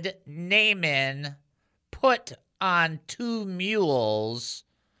did Naaman put on 2 mules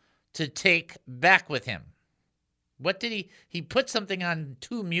to take back with him? What did he put something on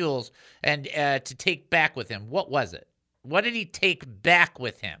 2 mules and to take back with him? What was it? What did he take back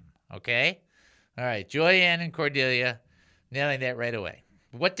with him? Okay? All right. Joyanne and Cordelia nailing that right away.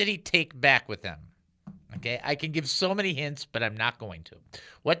 What did he take back with him? Okay, I can give so many hints, but I'm not going to.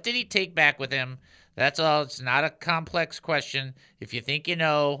 What did he take back with him? That's all. It's not a complex question. If you think you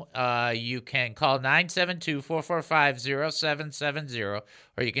know, you can call 972-445-0770,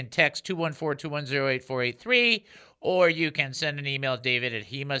 or you can text 214-210-8483, or you can send an email,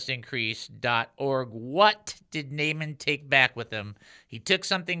 david@hemustincrease.org. What did Naaman take back with him? He took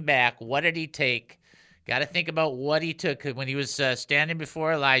something back. What did he take? Got to think about what he took. When he was standing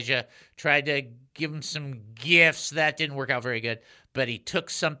before Elijah, tried to give him some gifts. That didn't work out very good. But he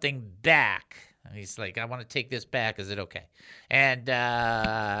took something back. And he's like, I want to take this back. Is it okay? And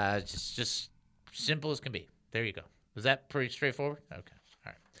just simple as can be. There you go. Was that pretty straightforward? Okay.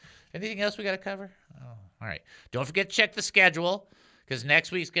 All right. Anything else we got to cover? Oh, all right. Don't forget to check the schedule, because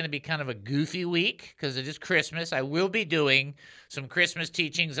next week's going to be kind of a goofy week because it is Christmas. I will be doing some Christmas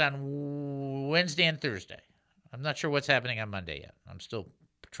teachings on Wednesday and Thursday. I'm not sure what's happening on Monday yet. I'm still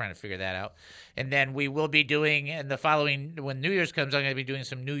trying to figure that out. And then we will be doing, in the following, when New Year's comes, I'm going to be doing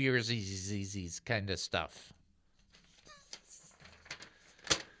some New Year's kind of stuff.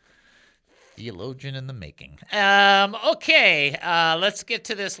 Theologian in the making. Okay, let's get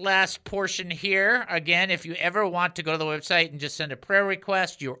to this last portion here. Again, if you ever want to go to the website and just send a prayer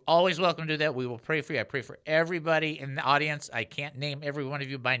request, you're always welcome to do that. We will pray for you. I pray for everybody in the audience. I can't name every one of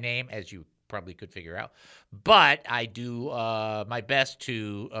you by name, as you probably could figure out, but I do my best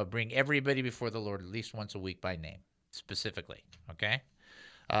to bring everybody before the Lord at least once a week by name, specifically, okay?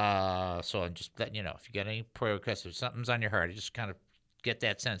 So I'm just letting you know, if you got any prayer requests, if something's on your heart, you just kind of get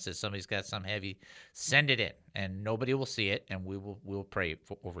that sense that somebody's got some heavy, send it in, and nobody will see it, and we'll pray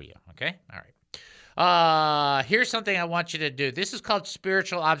over you, okay? All right. Here's something I want you to do. This is called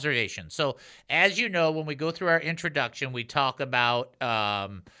spiritual observation. So, as you know, when we go through our introduction, we talk about,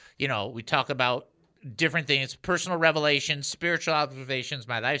 different things, personal revelations, spiritual observations,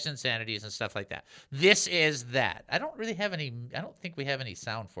 my life's insanities, and stuff like that. This is that. I don't think we have any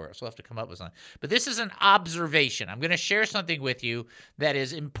sound for it, so we'll have to come up with something. But this is an observation. I'm going to share something with you that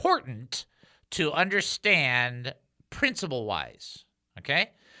is important to understand principle-wise,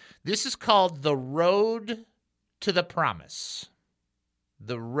 okay? This is called the road to the promise.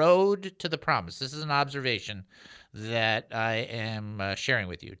 The road to the promise. This is an observation that I am sharing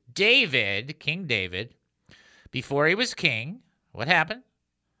with you. David, King David, before he was king, what happened?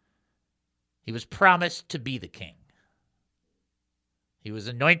 He was promised to be the king. He was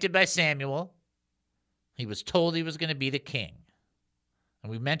anointed by Samuel. He was told he was going to be the king. And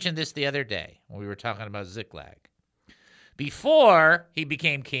we mentioned this the other day when we were talking about Ziklag. Before he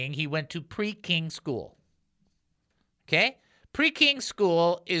became king, he went to pre-king school. Okay? Pre-king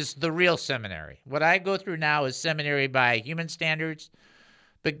school is the real seminary. What I go through now is seminary by human standards,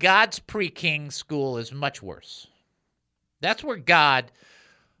 but God's pre-king school is much worse. That's where God,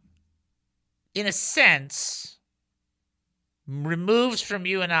 in a sense, removes from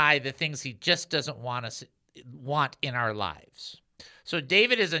you and I the things he just doesn't want in our lives. So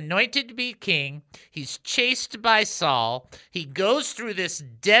David is anointed to be king. He's chased by Saul. He goes through this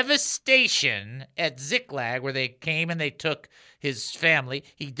devastation at Ziklag where they came and they took his family.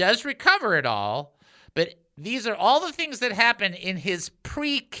 He does recover it all, but these are all the things that happen in his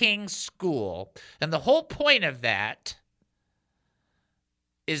pre-king school. And the whole point of that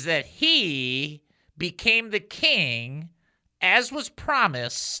is that he became the king as was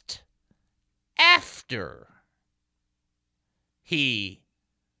promised after he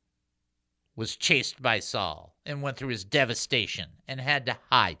was chased by Saul and went through his devastation and had to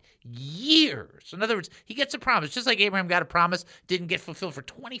hide years. In other words, he gets a promise, just like Abraham got a promise, didn't get fulfilled for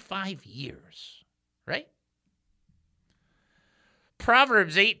 25 years, right?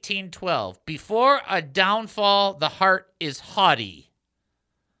 Proverbs 18:12, before a downfall, the heart is haughty,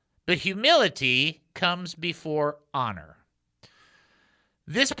 but humility comes before honor.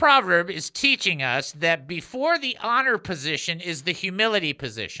 This proverb is teaching us that before the honor position is the humility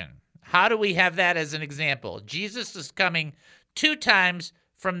position. How do we have that as an example? Jesus is coming 2 times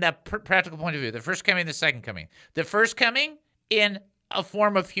from that practical point of view. The first coming, the second coming. The first coming in a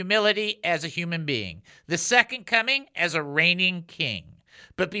form of humility as a human being. The second coming as a reigning king.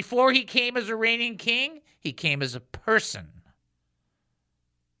 But before he came as a reigning king, he came as a person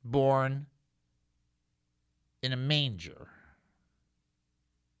born in a manger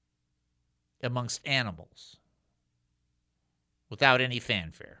amongst animals without any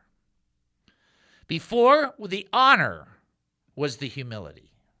fanfare. Before the honor was the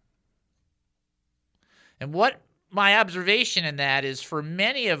humility. And what my observation in that is, for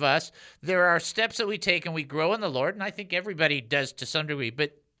many of us, there are steps that we take and we grow in the Lord, and I think everybody does to some degree,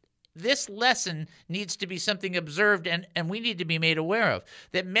 but this lesson needs to be something observed and we need to be made aware of.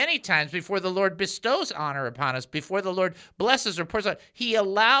 That many times before the Lord bestows honor upon us, before the Lord blesses or pours out, he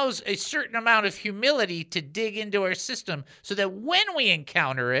allows a certain amount of humility to dig into our system so that when we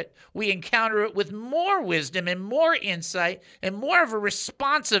encounter it with more wisdom and more insight and more of a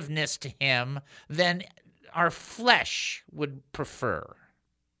responsiveness to him than our flesh would prefer.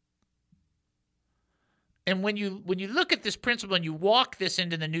 And when you look at this principle and you walk this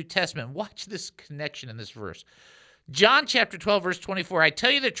into the New Testament, watch this connection in this verse. John chapter 12, verse 24, I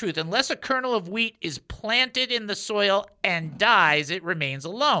tell you the truth, unless a kernel of wheat is planted in the soil and dies, it remains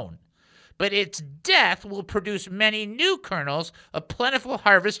alone. But its death will produce many new kernels, a plentiful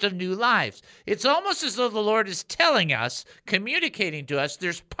harvest of new lives. It's almost as though the Lord is telling us, communicating to us,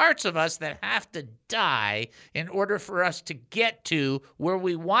 there's parts of us that have to die in order for us to get to where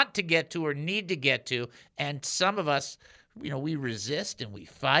we want to get to or need to get to. And some of us, we resist and we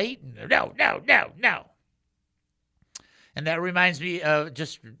fight. No. And that reminds me of,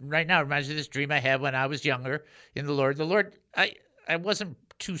 just right now, reminds me of this dream I had when I was younger in the Lord. The Lord, I wasn't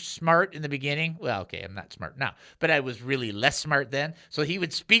too smart in the beginning. Well, okay, I'm not smart now, but I was really less smart then. So he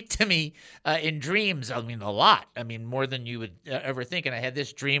would speak to me in dreams. A lot. More than you would ever think. And I had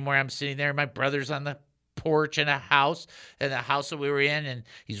this dream where I'm sitting there, my brother's on the porch in the house that we were in, and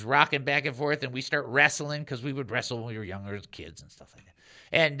he's rocking back and forth, and we start wrestling because we would wrestle when we were younger as kids and stuff like that.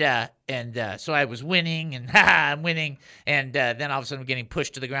 And so I was winning, and I'm winning, and then all of a sudden I'm getting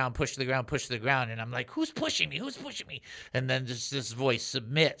pushed to the ground, and I'm like, who's pushing me? And then this voice,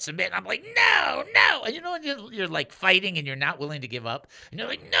 submit. And I'm like, no. And you're like fighting, and you're not willing to give up. And you're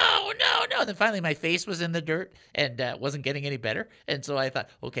like, no. And then finally my face was in the dirt, and wasn't getting any better. And so I thought,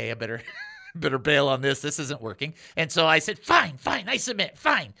 okay, I better bail on this. This isn't working. And so I said, fine, I submit,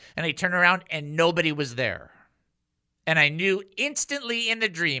 fine. And I turn around, and nobody was there. And I knew instantly in the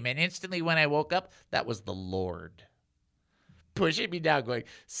dream and instantly when I woke up, that was the Lord pushing me down, going,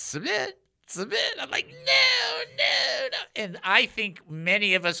 submit. I'm like, no. And I think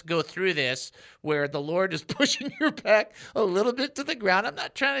many of us go through this where the Lord is pushing your back a little bit to the ground. I'm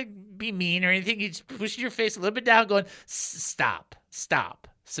not trying to be mean or anything. He's pushing your face a little bit down, going, stop,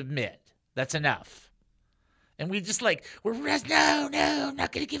 submit. That's enough. And we just like, no, I'm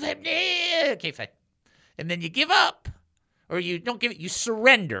not going to give up. No. Okay, fine. And then you give up. Or you don't give it, you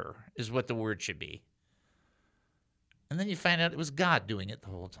surrender is what the word should be. And then you find out it was God doing it the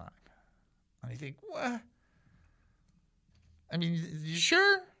whole time. And you think, what? I mean, you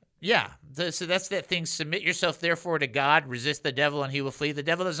sure? Yeah. So that's that thing. Submit yourself, therefore, to God. Resist the devil, and he will flee. The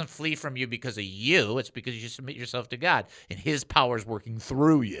devil doesn't flee from you because of you. It's because you submit yourself to God, and his power is working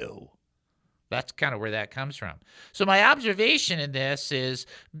through you. That's kind of where that comes from. So my observation in this is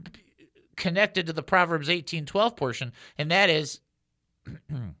connected to the Proverbs 18:12 portion, and that is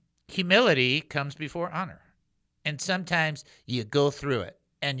humility comes before honor. And sometimes you go through it,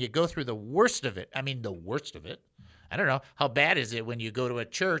 and you go through the worst of it. I mean, the worst of it. I don't know, how bad is it when you go to a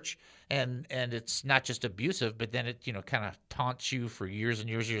church and it's not just abusive, but then it, kind of taunts you for years and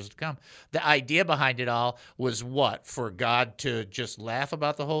years to come. The idea behind it all was what? For God to just laugh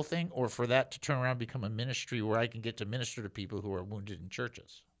about the whole thing, or for that to turn around and become a ministry where I can get to minister to people who are wounded in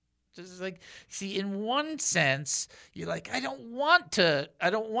churches? It's like, see, in one sense, you're like, I don't want to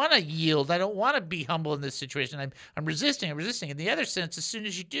yield. I don't want to be humble in this situation. I'm resisting. In the other sense, as soon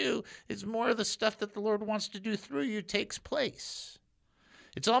as you do, it's more of the stuff that the Lord wants to do through you takes place.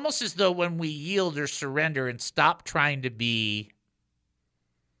 It's almost as though when we yield or surrender and stop trying to be,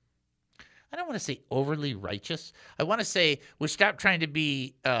 I don't want to say overly righteous. I want to say we stop trying to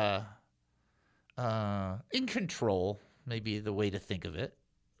be in control, maybe the way to think of it,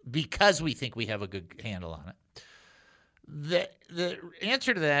 because we think we have a good handle on it. The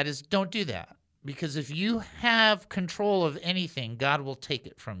answer to that is don't do that. Because if you have control of anything, God will take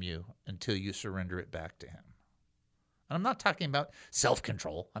it from you until you surrender it back to him. And I'm not talking about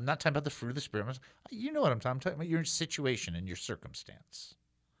self-control. I'm not talking about the fruit of the Spirit. You know what I'm talking about. I'm talking about your situation and your circumstance.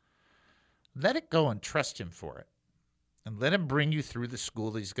 Let it go and trust him for it. And let him bring you through the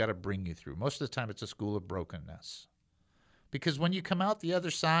school that he's got to bring you through. Most of the time, it's a school of brokenness. Because when you come out the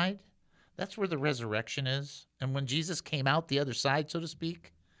other side, that's where the resurrection is. And when Jesus came out the other side, so to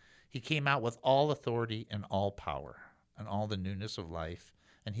speak, he came out with all authority and all power and all the newness of life.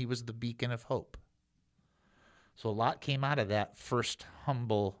 And he was the beacon of hope. So a lot came out of that first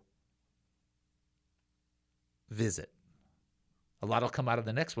humble visit. A lot will come out of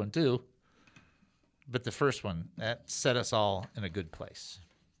the next one too. But the first one, that set us all in a good place.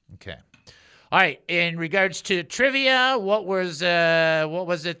 Okay. All right, in regards to trivia, what was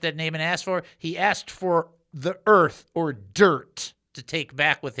it that Naaman asked for? He asked for the earth or dirt to take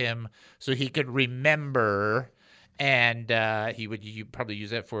back with him so he could remember, and you probably use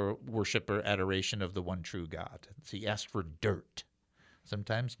that for worship or adoration of the one true God. So he asked for dirt.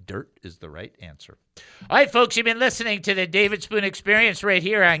 Sometimes dirt is the right answer. All right, folks, you've been listening to the David Spoon Experience right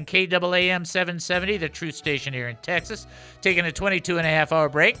here on KAAM 770, the truth station here in Texas. Taking a 22-and-a-half-hour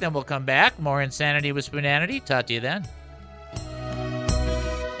break, then we'll come back. More Insanity with Spoonanity. Talk to you then.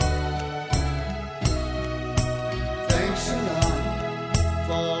 Thanks a lot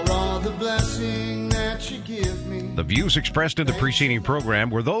for all the blessing that you give me. The views expressed in the preceding program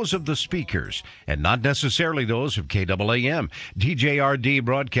were those of the speakers and not necessarily those of KAAM, DJRD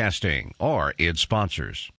Broadcasting, or its sponsors.